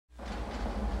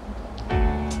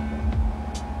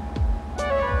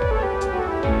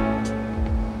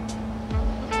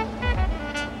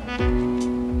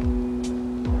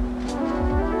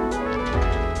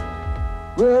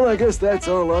I guess that's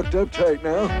all locked up tight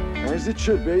now, as it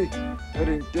should be.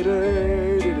 Hiya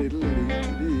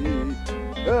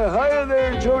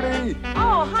there, Jody.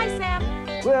 Oh, hi, Sam.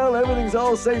 Well, everything's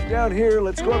all safe down here.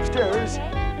 Let's go upstairs. Need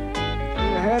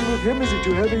a hand with him? Is he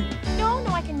too heavy? No,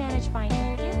 I can manage fine,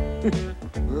 thank you.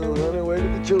 Well, on our way to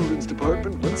the children's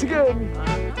department once again.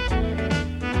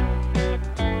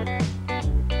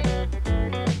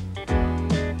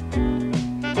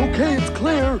 Okay, it's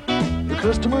clear. The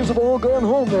customers have all gone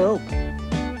home now.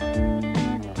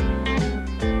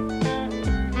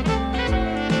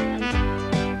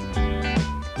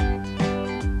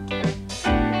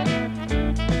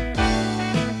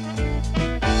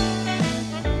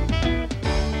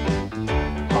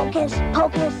 Hocus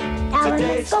pocus,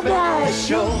 Today's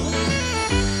special,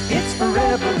 it's for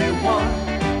everyone.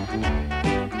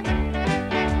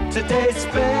 Today's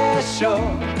special,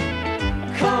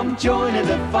 come join in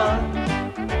the fun.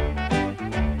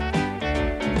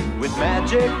 With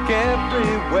magic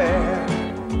everywhere,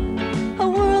 a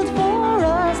world for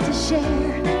us to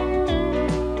share.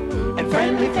 and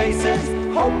friendly faces,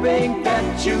 hoping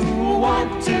that you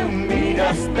want to meet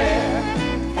us there.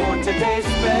 For today's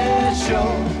special,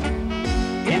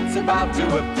 it's about to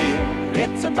appear,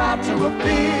 it's about to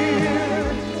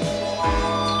appear.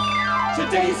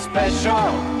 Today's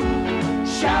special,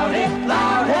 shout it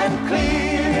loud and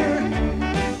clear.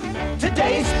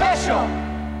 Today's special.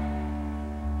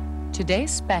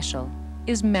 Today's special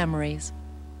is memories.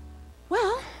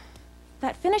 Well,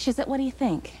 that finishes it. What do you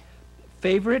think?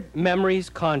 Favorite memories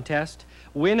contest.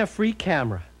 Win a free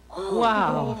camera.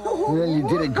 Wow. Well, you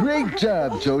did a great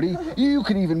job, Jody. You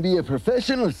could even be a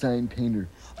professional sign painter.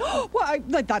 Well,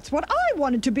 that's what I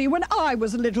wanted to be when I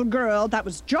was a little girl. That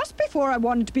was just before I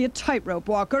wanted to be a tightrope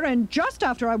walker and just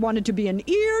after I wanted to be an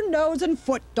ear, nose, and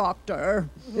foot doctor.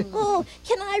 Oh,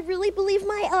 can I really believe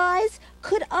my eyes?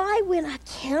 Could I win a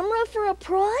camera for a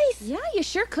prize? Yeah, you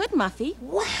sure could, Muffy.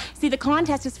 Wow. See, the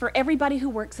contest is for everybody who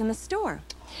works in the store.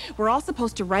 We're all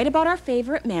supposed to write about our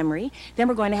favorite memory. Then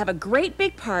we're going to have a great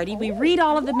big party. We read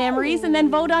all of the memories and then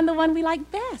vote on the one we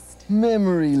like best.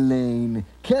 Memory lane.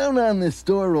 Count on the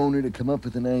store owner to come up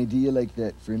with an idea like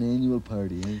that for an annual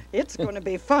party, eh? It's going to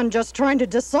be fun just trying to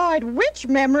decide which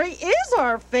memory is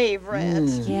our favorite.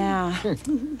 Yeah.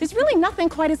 There's really nothing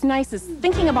quite as nice as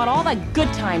thinking about all the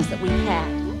good times that we had.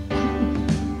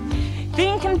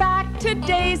 Thinking back to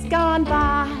days gone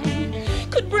by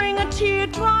could bring a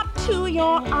teardrop to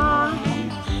your eye.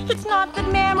 It's not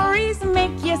that memories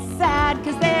make you sad,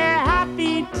 'cause they're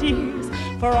happy tears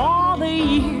for all the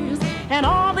years and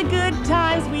all the good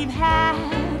times we've had.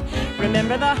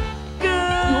 Remember the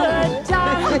good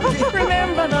times,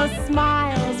 remember those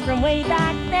smiles from way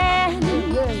back then.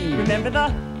 Remember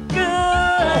the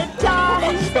good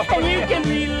times, and you can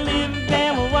relive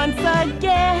them once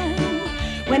again.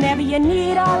 Whenever you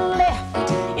need a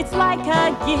lift, it's like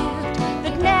a gift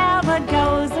that never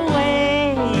goes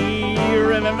away.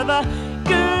 Remember the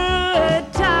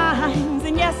good times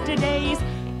and yesterday's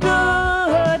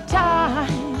good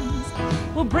times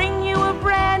will bring you a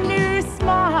brand new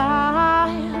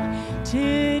smile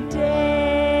today.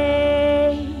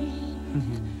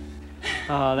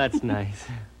 Oh, that's nice.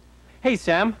 Hey,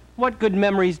 Sam, what good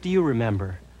memories do you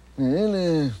remember?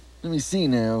 Well, let me see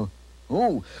now.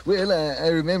 Oh, well, I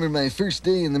remember my first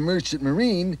day in the Merchant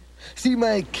Marine. See,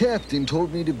 my captain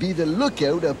told me to be the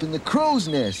lookout up in the crow's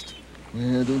nest.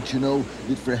 Well, don't you know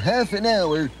that for half an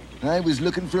hour, I was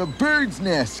looking for a bird's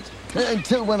nest.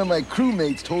 Until one of my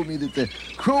crewmates told me that the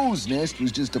crow's nest was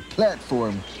just a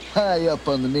platform high up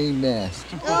on the main mast.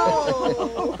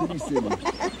 Oh. Pretty silly.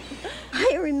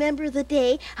 I remember the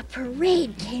day a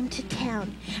parade came to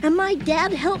town, and my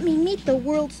dad helped me meet the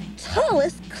world's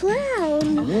tallest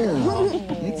clown. Yeah,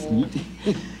 that's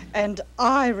neat. And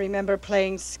I remember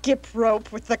playing skip rope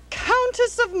with the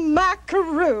Countess of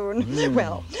Macaroon.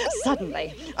 Well,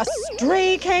 suddenly, a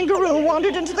stray kangaroo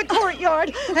wandered into the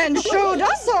courtyard and showed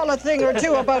us all a thing or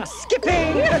two about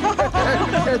skipping.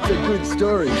 That's a good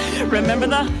story. Remember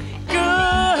the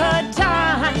good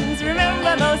times,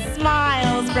 remember those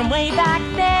smiles from way back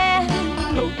then.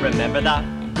 Remember the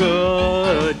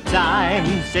good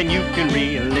times, and you can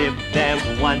relive them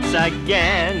once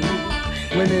again.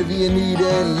 Whenever you need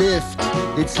a lift,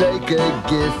 it's like a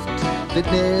gift that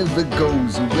never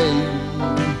goes away.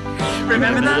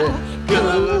 Remember the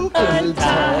good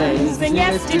times and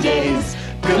yesterday's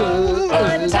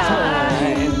good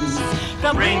times.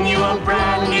 They'll bring you a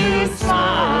brand new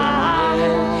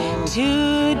smile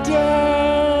today.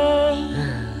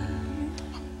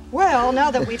 Well, Well,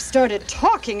 now that we've started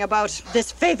talking about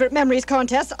this favorite memories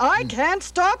contest, I can't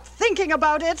stop thinking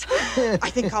about it. I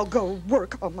think I'll go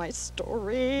work on my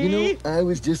story. You know, I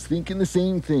was just thinking the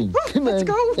same thing. Come Let's on.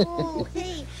 go. Oh,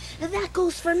 hey, that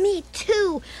goes for me,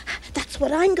 too. That's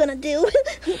what I'm gonna do.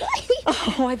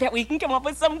 Oh, I bet we can come up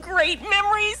with some great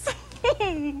memories.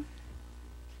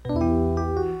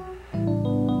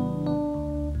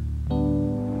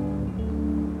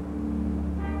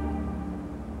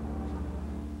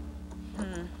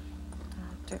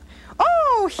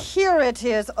 Oh, here it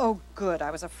is. Oh, good.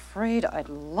 I was afraid I'd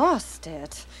lost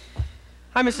it.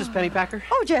 Hi, Mrs. Pennypacker.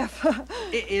 Oh, Jeff.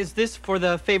 Is this for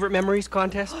the favorite memories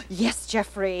contest? Yes,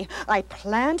 Jeffrey. I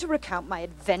plan to recount my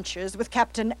adventures with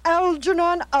Captain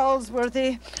Algernon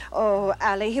Alsworthy. Oh,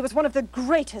 Allie, he was one of the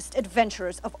greatest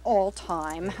adventurers of all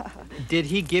time. Did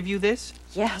he give you this?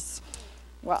 Yes.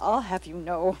 Well, I'll have you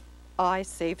know, I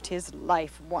saved his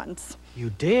life once.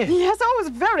 You did? Yes, oh, it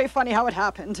was very funny how it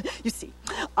happened. You see,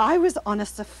 I was on a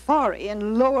safari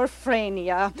in Lower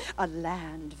Frania, a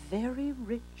land very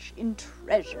rich in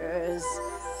treasures.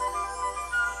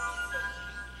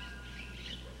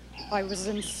 I was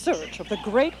in search of the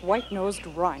great white-nosed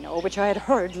rhino, which I had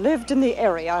heard lived in the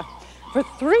area. For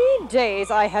 3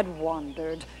 days I had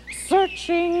wandered,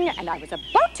 searching, and I was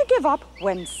about to give up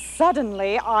when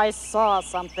suddenly I saw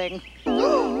something.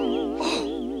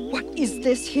 What is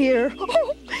this here?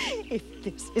 Oh, if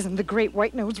this isn't the great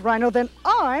white-nosed rhino, then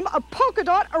I'm a polka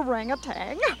dot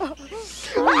orangutan.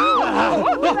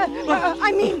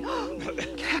 I mean,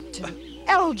 Captain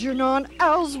Algernon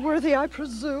Alsworthy, I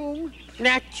presume.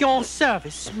 At your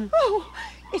service. Oh,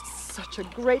 it's such a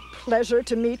great pleasure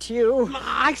to meet you.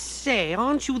 I say,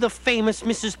 aren't you the famous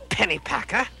Mrs.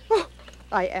 Pennypacker? Oh,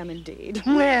 I am indeed.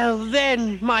 Well,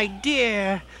 then, my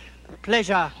dear,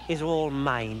 pleasure is all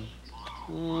mine.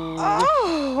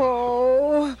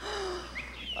 Oh.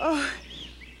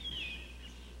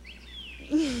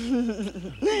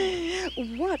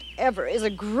 Whatever is a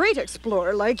great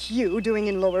explorer like you doing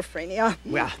in Lower Frania?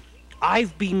 Well,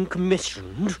 I've been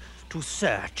commissioned to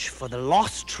search for the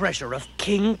lost treasure of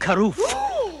King Karoof.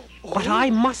 But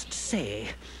I must say,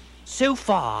 so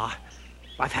far,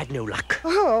 I've had no luck.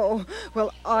 Oh,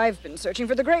 well, I've been searching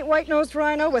for the great white-nosed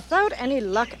rhino without any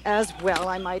luck as well,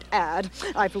 I might add.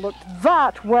 I've looked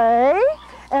that way,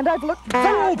 and I've looked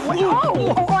that way.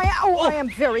 I am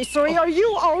very sorry. Are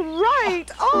you all right?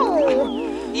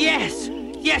 Oh! Yes,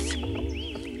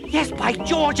 by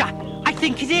George, I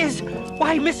think it is.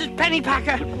 Why, Mrs.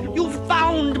 Pennypacker, you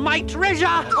found my treasure.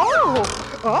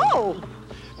 Oh!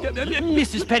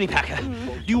 Mrs. Pennypacker,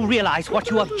 do you realize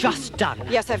what you have just done?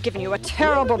 Yes, I've given you a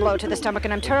terrible blow to the stomach,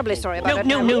 and I'm terribly sorry about it.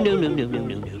 No,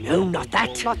 not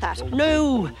that. Not that.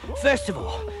 No. First of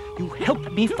all, you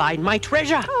helped me find my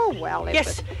treasure. Oh, well,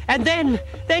 Yes, and then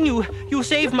you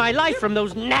saved my life from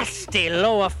those nasty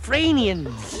Lower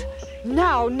Franians.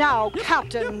 Now,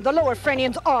 Captain, the Lower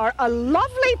Franians are a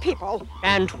lovely people.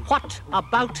 And what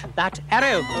about that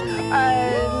arrow?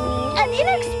 An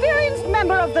inexperienced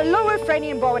member of the Lower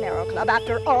Franian Bow and Arrow Club.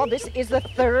 After all, this is the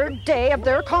 3rd day of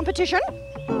their competition.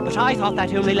 But I thought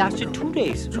that only lasted 2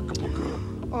 days.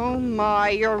 Oh, my,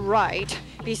 you're right.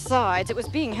 Besides, it was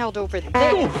being held over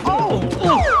there.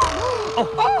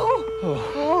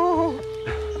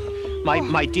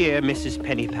 My dear Mrs.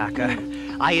 Pennypacker,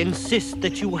 I insist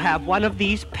that you have one of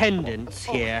these pendants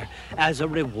here as a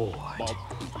reward.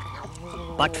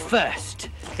 But first,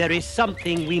 there is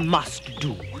something we must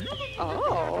do.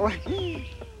 Oh.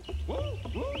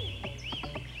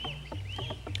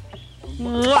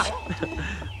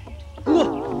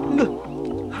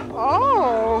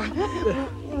 Oh.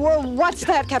 Well, what's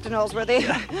that, Captain Olsworthy?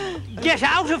 Get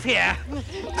out of here!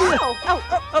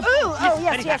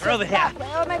 Yes. Over here.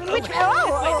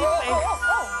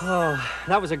 Oh,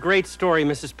 that was a great story,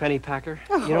 Mrs. Pennypacker.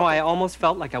 You know, I almost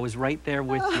felt like I was right there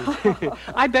with you.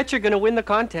 I bet you're going to win the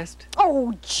contest.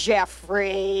 Oh,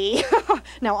 Jeffrey.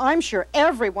 Now, I'm sure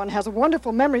everyone has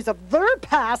wonderful memories of their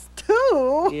past,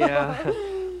 too. Yeah.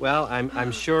 Well,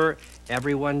 I'm sure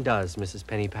everyone does, Mrs.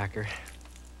 Pennypacker.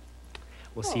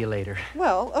 We'll see you later.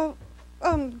 Well,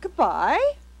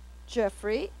 goodbye,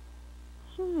 Jeffrey.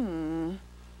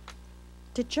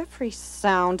 Did Jeffrey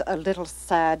sound a little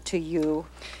sad to you?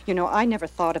 You know, I never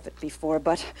thought of it before,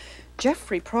 but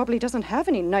Jeffrey probably doesn't have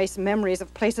any nice memories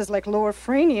of places like Lower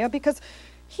Frania because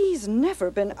he's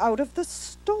never been out of the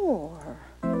store.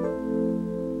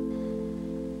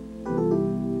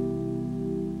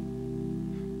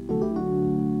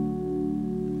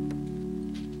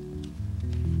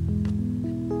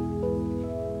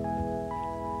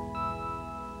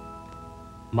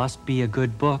 Must be a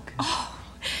good book.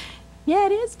 Yeah,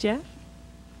 it is, Jeff.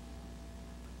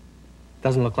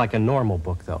 Doesn't look like a normal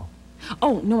book, though.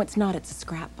 Oh, no, it's not. It's a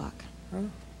scrapbook.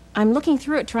 I'm looking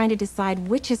through it trying to decide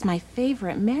which is my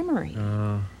favorite memory.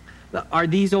 Are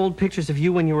these old pictures of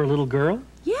you when you were a little girl?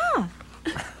 Yeah.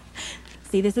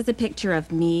 See, this is a picture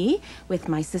of me with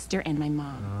my sister and my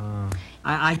mom.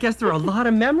 I guess there are a lot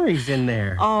of memories in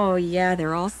there. Oh, yeah,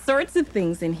 there are all sorts of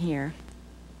things in here.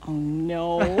 Oh,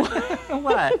 no.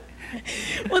 What?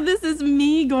 Well, this is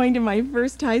me going to my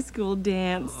first high school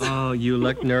dance. Oh, you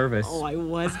look nervous. Oh, I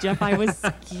was, Jeff. I was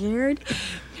scared.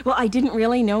 Well, I didn't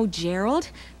really know Gerald.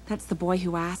 That's the boy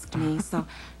who asked me, so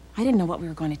I didn't know what we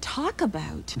were going to talk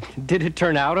about. Did it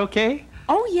turn out okay?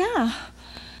 Oh, yeah.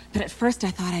 But at first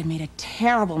I thought I'd made a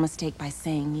terrible mistake by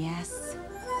saying yes.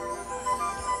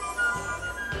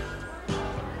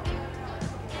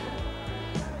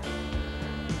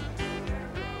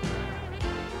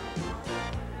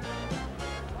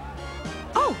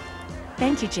 Oh,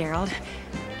 thank you, Gerald.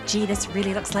 Gee, this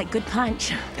really looks like good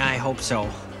punch. I hope so.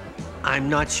 I'm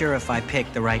not sure if I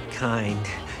picked the right kind.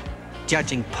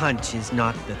 Judging punch is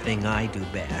not the thing I do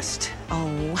best.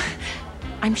 Oh,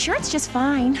 I'm sure it's just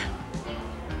fine.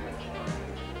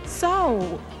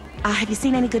 So, have you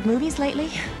seen any good movies lately?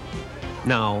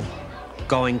 No,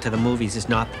 going to the movies is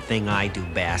not the thing I do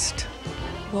best.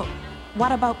 Well,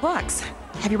 what about books?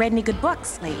 Have you read any good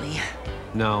books lately?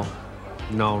 No,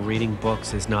 reading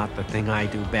books is not the thing I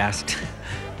do best.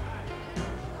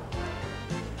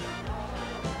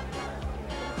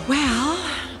 Well,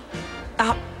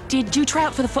 did you try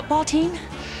out for the football team?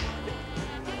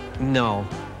 No,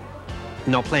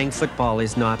 playing football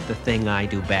is not the thing I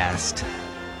do best.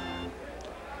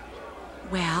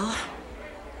 Well,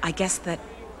 I guess that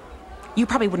you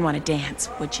probably wouldn't want to dance,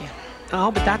 would you? Oh,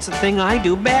 but that's the thing I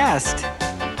do best.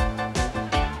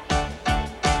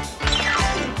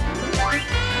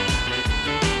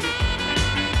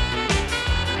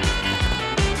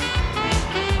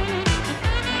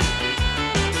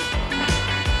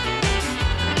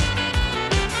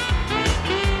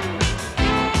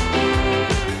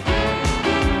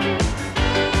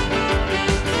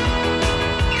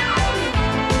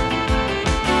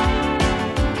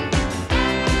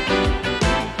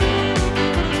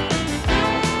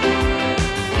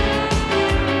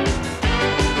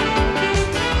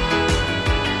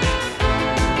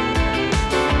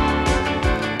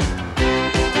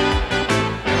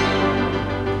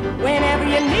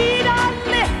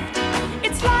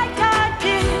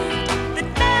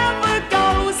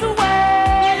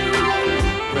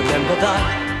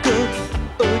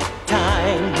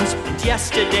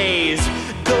 Yesterday's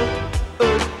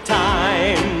good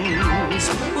times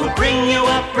will bring you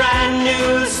a brand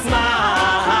new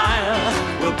smile.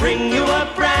 We'll bring you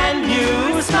a brand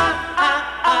new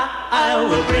smile.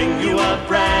 We'll bring you a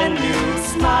brand new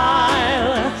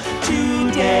smile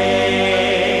today.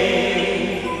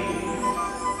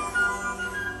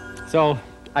 So,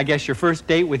 I guess your first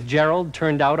date with Gerald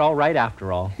turned out all right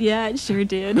after all. Yeah, it sure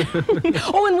did.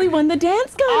 Oh, and we won the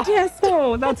dance contest.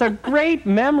 Oh, that's a great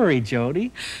memory,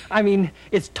 Jody. I mean,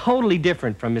 it's totally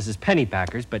different from Mrs.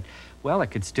 Pennypacker's, but, well, I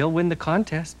could still win the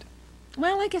contest.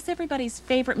 Well, I guess everybody's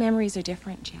favorite memories are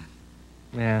different, Jeff.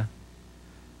 Yeah,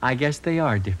 I guess they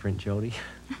are different, Jody.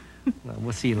 Well,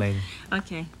 we'll see you later.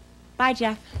 Okay. Bye,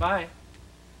 Jeff. Bye.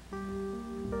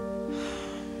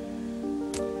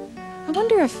 I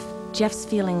wonder if Jeff's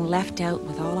feeling left out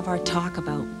with all of our talk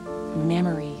about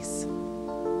memories.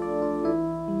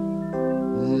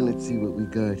 Well, let's see what we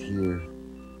got here.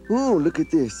 Oh, look at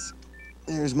this.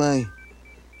 There's my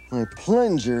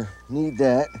plunger. Need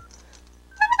that.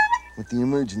 With the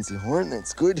emergency horn,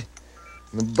 that's good.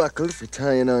 And a buckle for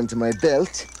tying onto my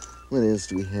belt. What else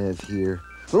do we have here?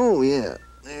 Oh, yeah.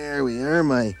 There we are,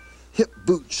 my hip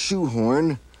boot shoe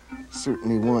horn.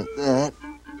 Certainly want that.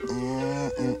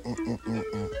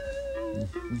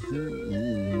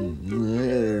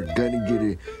 Gotta get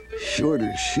a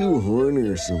shorter shoehorn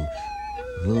or some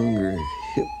longer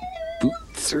hip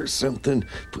boots or something.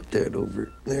 Put that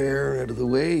over there, out of the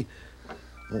way.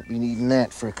 Won't be needing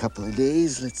that for a couple of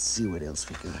days. Let's see what else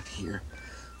we got here.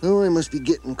 Oh, I must be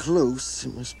getting close.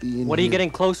 It must be in What are you here.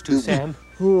 getting close to, Sam?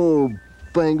 Oh,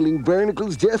 bangling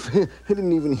barnacles, Jeff. I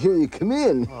didn't even hear you come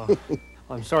in. Oh,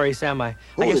 I'm sorry, Sam. I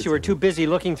guess you were too busy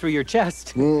looking through your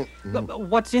chest. Yeah.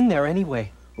 What's in there,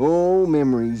 anyway? Oh,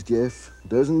 memories, Jeff.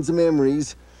 Dozens of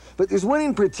memories. But there's one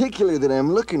in particular that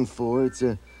I'm looking for. It's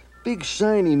a big,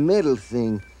 shiny metal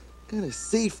thing. Got a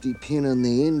safety pin on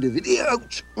the end of it.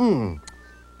 Ouch!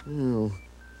 Oh,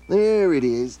 there it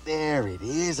is. There it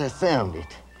is. I found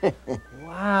it.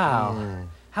 Wow. Yeah.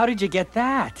 How did you get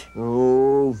that?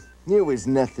 Oh, it was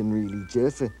nothing really,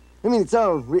 Jeff. I mean, it's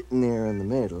all written there on the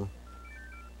metal.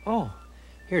 Oh,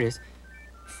 here it is.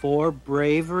 For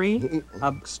bravery?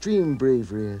 Extreme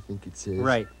bravery, I think it says.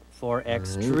 Right. For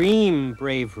extreme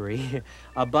bravery,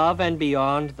 above and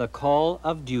beyond the call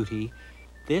of duty,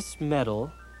 this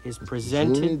medal is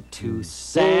presented to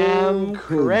Sam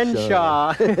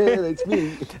Crenshaw. That's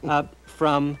me.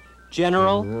 From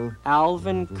General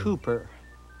Alvin Cooper.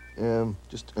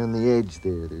 Just on the edge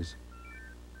there, there's...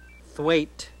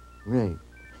 Thwaite. Right.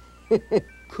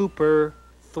 Cooper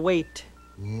Thwaite.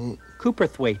 Yeah. Cooper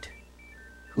Thwaite.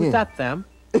 Who's that, Sam?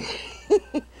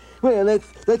 Well,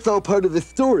 that's all part of the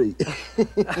story.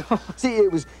 See,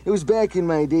 it was back in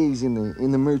my days in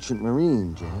the Merchant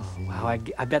Marine, Jeff. Oh, wow, I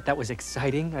bet that was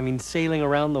exciting. I mean, sailing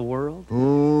around the world.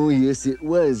 Oh, yes, it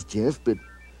was, Jeff, but,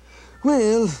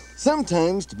 well,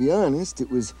 sometimes, to be honest,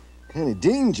 it was kind of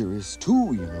dangerous,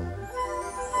 too, you know.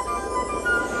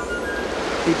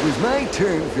 It was my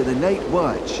turn for the night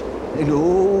watch, and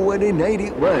oh, what a night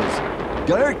it was.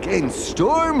 Dark and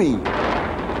stormy.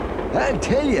 I'll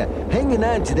tell you, hanging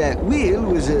on to that wheel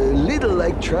was a little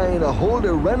like trying to hold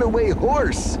a runaway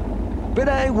horse. But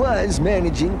I was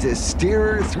managing to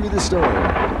steer her through the storm.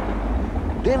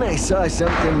 Then I saw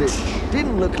something that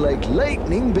didn't look like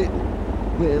lightning, but,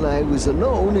 well, I was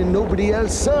alone and nobody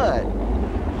else saw it.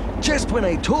 Just when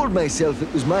I told myself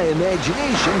it was my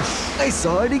imagination, I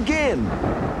saw it again.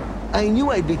 I knew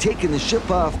I'd be taking the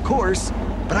ship off course,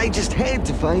 but I just had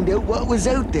to find out what was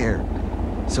out there.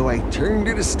 So I turned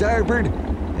her to starboard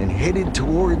and headed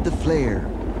toward the flare.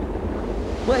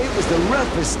 Why, it was the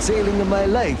roughest sailing of my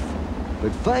life.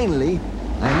 But finally,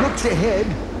 I looked ahead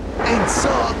and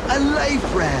saw a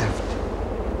life raft.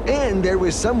 And there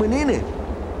was someone in it.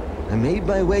 I made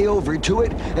my way over to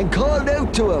it and called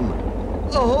out to him.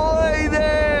 Ahoy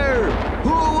there!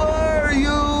 Who are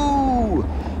you?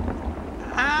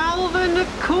 Alvin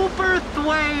Cooper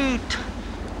Thwaite.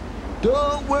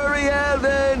 Don't worry,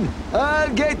 Alvin.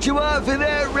 I'll get you off of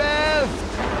that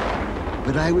raft.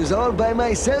 But I was all by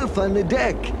myself on the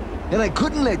deck, and I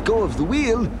couldn't let go of the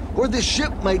wheel, or the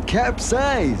ship might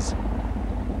capsize.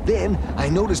 Then I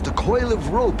noticed a coil of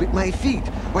rope at my feet.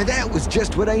 Why, that was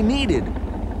just what I needed.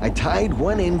 I tied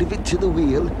one end of it to the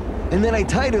wheel, and then I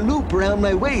tied a loop around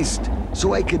my waist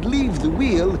so I could leave the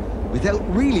wheel without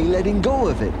really letting go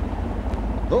of it.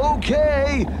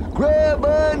 Okay, grab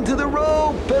onto the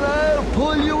rope and I'll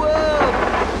pull you up.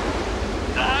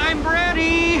 I'm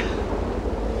ready.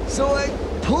 So I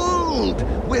pulled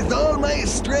with all my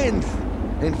strength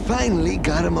and finally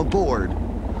got him aboard,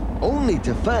 only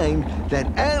to find that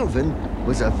Alvin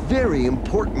was a very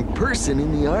important person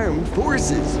in the armed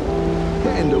forces.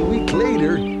 And a week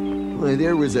later, well,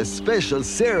 there was a special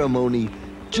ceremony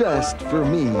just for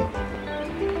me.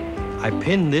 I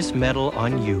pin this medal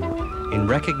on you in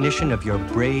recognition of your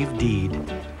brave deed,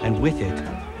 and with it,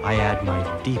 I add my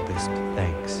deepest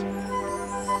thanks.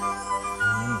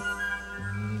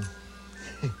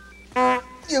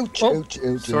 Ouch, ouch,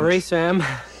 ouch, Sorry, ouch. Sam.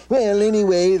 Well,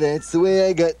 anyway, that's the way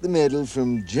I got the medal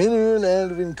from General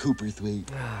Alvin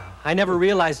Cooperthwaite. I never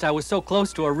realized I was so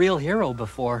close to a real hero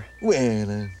before.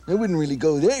 Well, I wouldn't really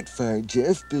go that far,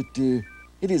 Jeff, but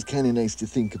it is kind of nice to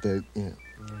think about, yeah.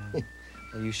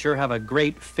 Well, you sure have a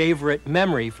great favorite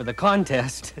memory for the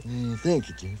contest. Thank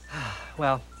you, Jeff.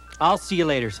 Well, I'll see you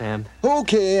later, Sam.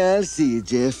 Okay, I'll see you,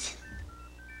 Jeff.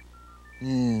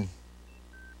 Yeah.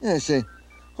 Yes, I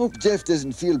hope Jeff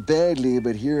doesn't feel badly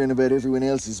about hearing about everyone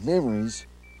else's memories.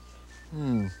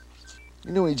 You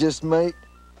know, he just might.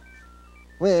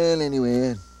 Well,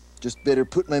 anyway, I just better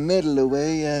put my medal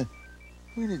away.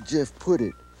 Where did Jeff put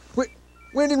it?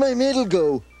 Where did my medal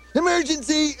go?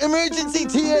 Emergency! Emergency,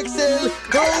 TXL!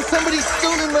 Oh, someone's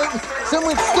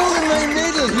stolen my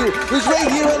medal here. It was right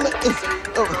here on my...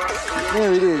 Oh,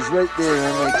 there it is, right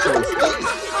there on my chest.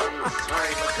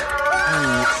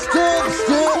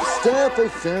 Stop, I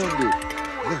found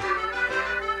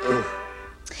it.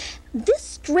 This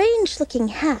strange-looking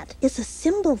hat is a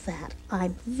symbol that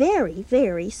I'm very,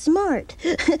 very smart.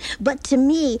 But to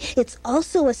me, it's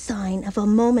also a sign of a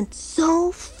moment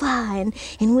so fine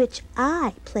in which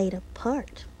I played a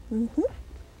part.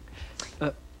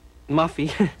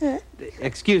 Muffy,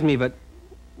 excuse me, but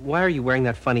why are you wearing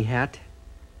that funny hat?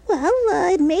 Well,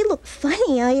 it may look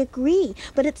funny, I agree,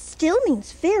 but it still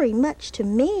means very much to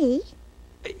me.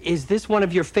 Is this one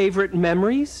of your favorite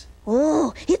memories?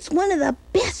 Oh, it's one of the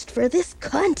best for this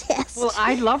contest. Well,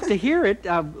 I'd love to hear it.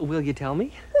 Will you tell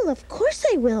me? Well, of course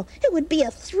I will. It would be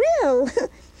a thrill.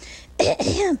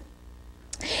 It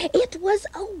was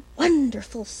a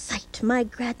wonderful sight, my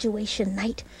graduation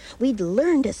night. We'd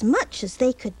learned as much as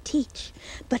they could teach.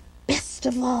 But best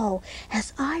of all,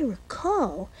 as I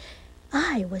recall,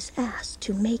 I was asked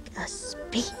to make a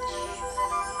speech.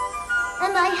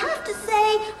 And I have to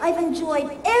say, I've enjoyed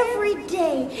every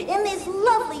day in these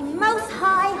lovely Mouse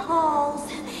High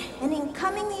halls. And in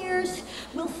coming years,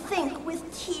 we'll think with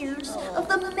tears of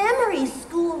the memories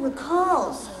school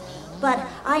recalls. But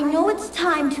I know it's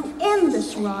time to end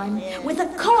this rhyme with a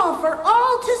call for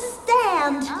all to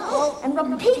stand. And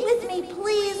repeat with me,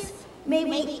 please. May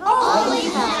we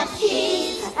always have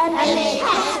cheese, and may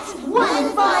cats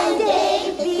one fine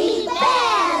day be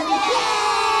banned. Yay!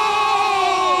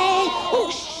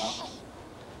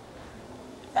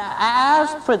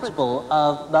 As principal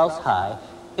of Mouse High,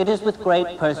 it is with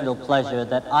great personal pleasure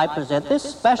that I present this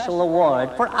special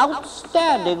award for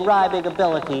outstanding rhyming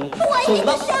ability. I hate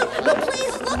to shout, but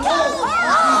please look out!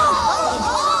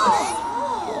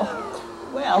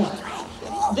 Well,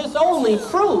 this only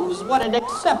proves what an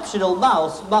exceptional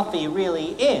mouse Muffy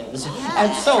really is.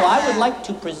 And so I would like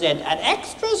to present an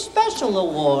extra special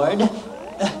award,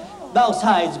 Mouse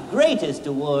High's greatest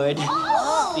award,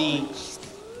 the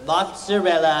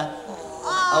Mozzarella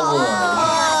Award.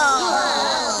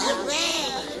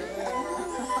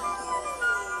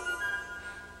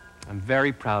 I'm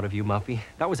very proud of you, Muffy.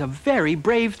 That was a very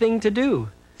brave thing to do.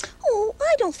 Oh,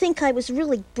 I don't think I was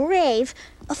really brave.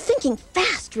 Thinking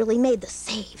fast really made the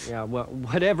save. Yeah, well,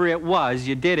 whatever it was,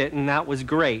 you did it, and that was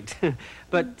great.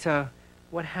 But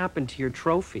what happened to your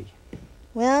trophy?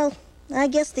 Well, I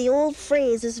guess the old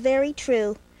phrase is very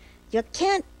true. You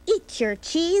can't eat your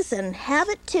cheese and have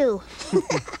it too.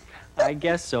 I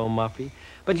guess so, Muffy.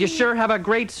 But you sure have a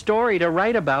great story to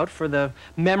write about for the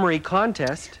memory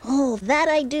contest. Oh, that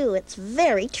I do. It's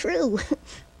very true.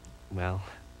 Well,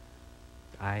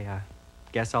 I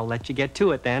guess I'll let you get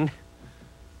to it then.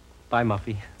 Bye,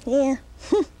 Muffy. Yeah.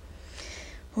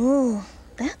 Oh,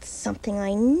 that's something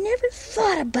I never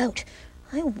thought about.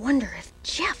 I wonder if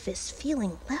Jeff is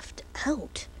feeling left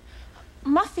out.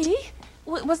 Muffy,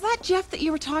 was that Jeff that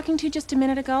you were talking to just a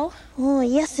minute ago? Oh,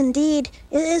 yes, indeed.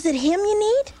 Is it him you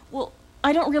need? Well,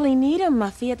 I don't really need him,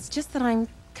 Muffy. It's just that I'm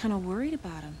kind of worried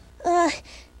about him.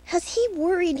 Has he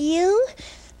worried you?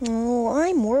 Oh,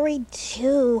 I'm worried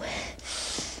too.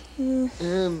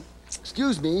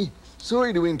 Excuse me.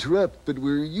 Sorry to interrupt, but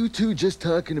were you two just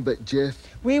talking about Jeff?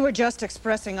 We were just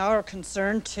expressing our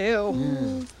concern, too.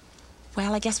 Yeah.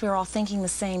 Well, I guess we were all thinking the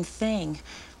same thing.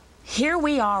 Here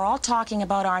we are all talking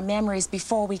about our memories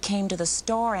before we came to the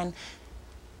store, and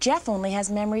Jeff only has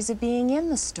memories of being in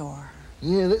the store.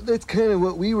 Yeah, that's kind of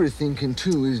what we were thinking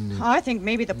too, isn't it? I think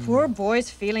maybe the poor boy's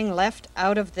feeling left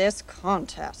out of this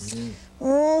contest.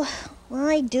 Oh,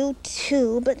 I do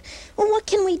too, but what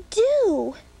can we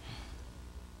do?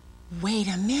 Wait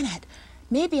a minute.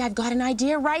 Maybe I've got an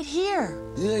idea right here.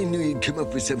 I knew you'd come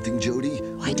up with something, Jody.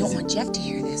 I don't want Jeff to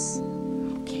hear this.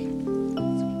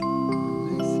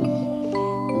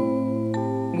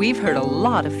 We've heard a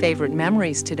lot of favorite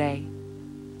memories today.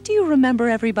 Do you remember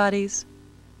everybody's?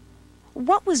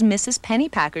 What was Mrs.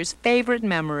 Pennypacker's favorite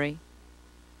memory?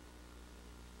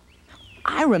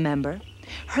 I remember.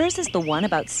 Hers is the one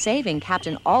about saving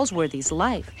Captain Allsworthy's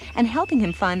life and helping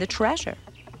him find the treasure.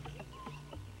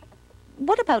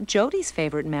 What about Jody's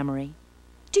favorite memory?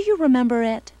 Do you remember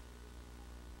it?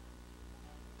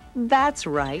 That's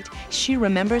right. She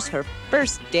remembers her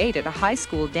first date at a high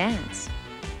school dance.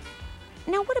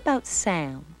 Now, what about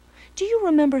Sam? Do you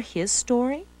remember his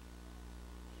story?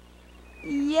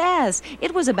 Yes,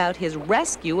 it was about his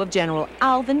rescue of General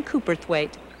Alvin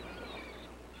Cooperthwaite.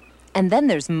 And then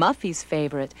there's Muffy's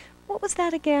favorite. What was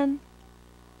that again?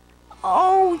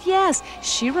 Oh, yes,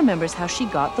 she remembers how she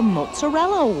got the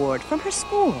Mozzarella Award from her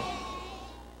school.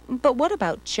 But what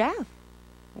about Jeff?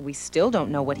 We still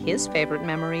don't know what his favorite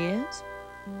memory is.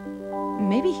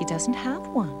 Maybe he doesn't have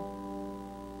one.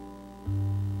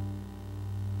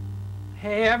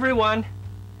 Hey, everyone.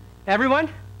 Everyone?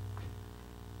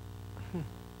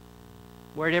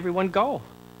 Where'd everyone go?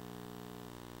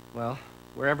 Well,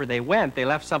 wherever they went, they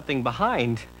left something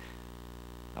behind.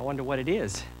 I wonder what it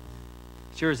is.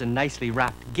 Sure is a nicely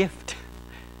wrapped gift.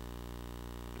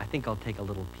 I think I'll take a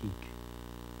little peek.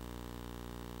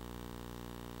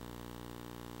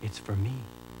 It's for me.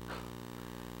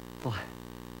 Well,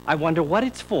 I wonder what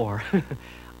it's for.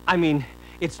 I mean,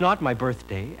 it's not my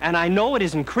birthday, and I know it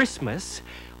isn't Christmas.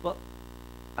 Well,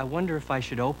 I wonder if I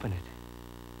should open it.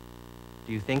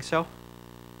 Do you think so?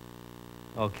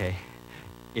 Okay,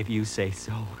 if you say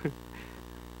so.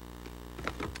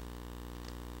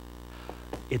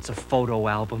 It's a photo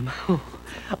album.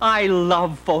 I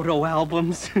love photo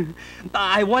albums.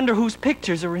 I wonder whose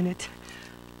pictures are in it.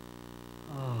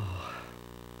 Oh,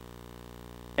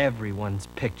 everyone's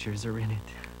pictures are in it.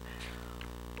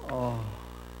 Oh,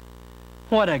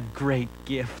 what a great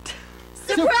gift.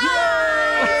 Surprise!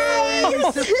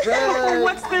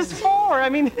 What's this for? I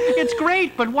mean, it's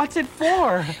great, but what's it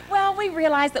for? Well, we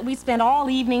realized that we spent all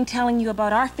evening telling you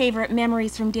about our favorite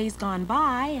memories from days gone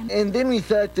by. And then we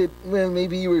thought that, well,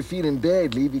 maybe you were feeling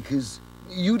badly because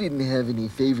you didn't have any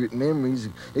favorite memories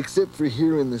except for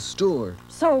here in the store.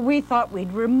 So we thought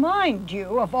we'd remind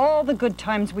you of all the good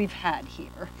times we've had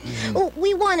here. Oh,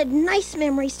 we wanted nice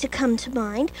memories to come to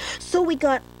mind, so we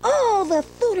got all the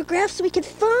photographs we could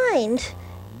find.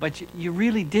 But you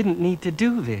really didn't need to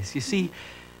do this. You see,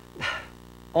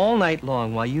 all night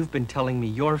long while you've been telling me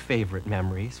your favorite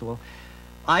memories, well,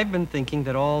 I've been thinking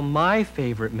that all my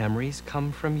favorite memories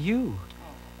come from you.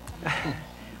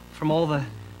 From all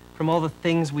the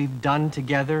things we've done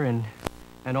together and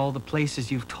all the places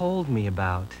you've told me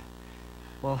about.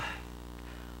 Well,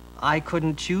 I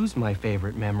couldn't choose my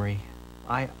favorite memory.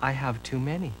 I have too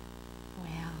many.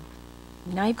 Well,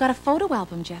 now you've got a photo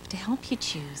album, Jeff, to help you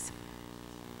choose.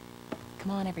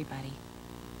 Come on, everybody.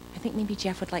 I think maybe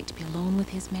Jeff would like to be alone with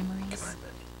his memories. Come on, buddy.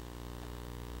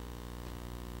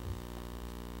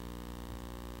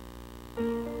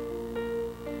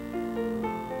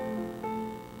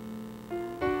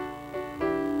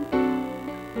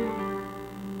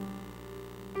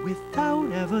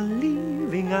 Without ever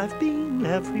leaving, I've been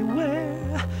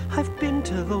everywhere. I've been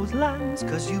to those lands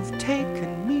 'cause you've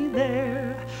taken me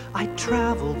there. I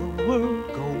travel the world,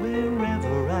 go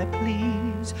wherever I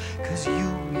please, 'cause you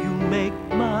make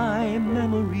my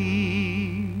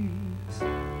memories.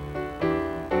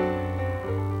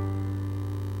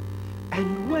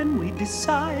 And when we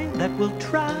decide that we'll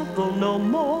travel no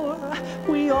more,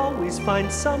 we always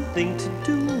find something to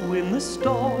do in the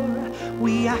store.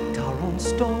 We act our own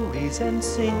stories and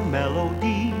sing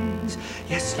melodies.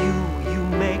 Yes, you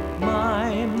make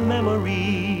my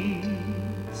memories.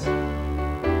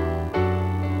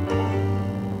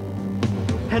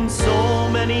 And so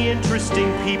many interesting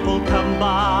people come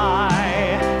by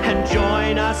and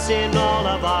join us in all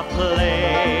of our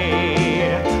play.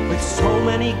 With so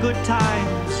many good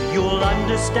times, you'll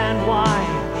understand why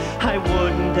I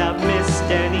wouldn't have missed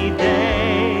any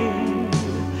day.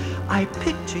 I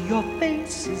picture your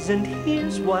faces and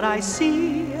here's what I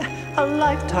see. A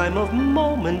lifetime of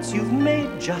moments you've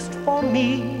made just for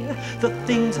me. The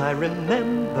things I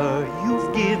remember,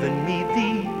 you've given me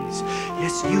these.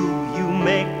 Yes, you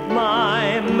make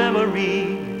my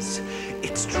memories.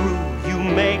 It's true, you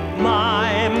make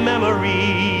my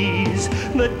memories.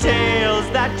 The tales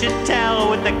that you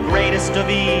tell with the greatest of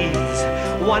ease.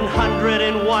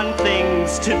 101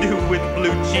 things to do with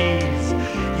blue cheese.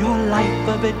 Your life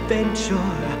of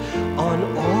adventure on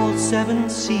all 7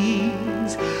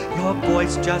 seas. Your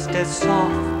voice just as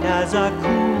soft as a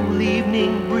cool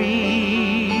evening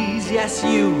breeze. Yes,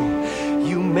 you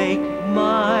make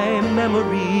my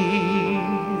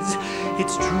memories.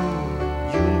 It's true,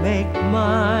 you make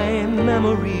my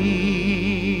memories.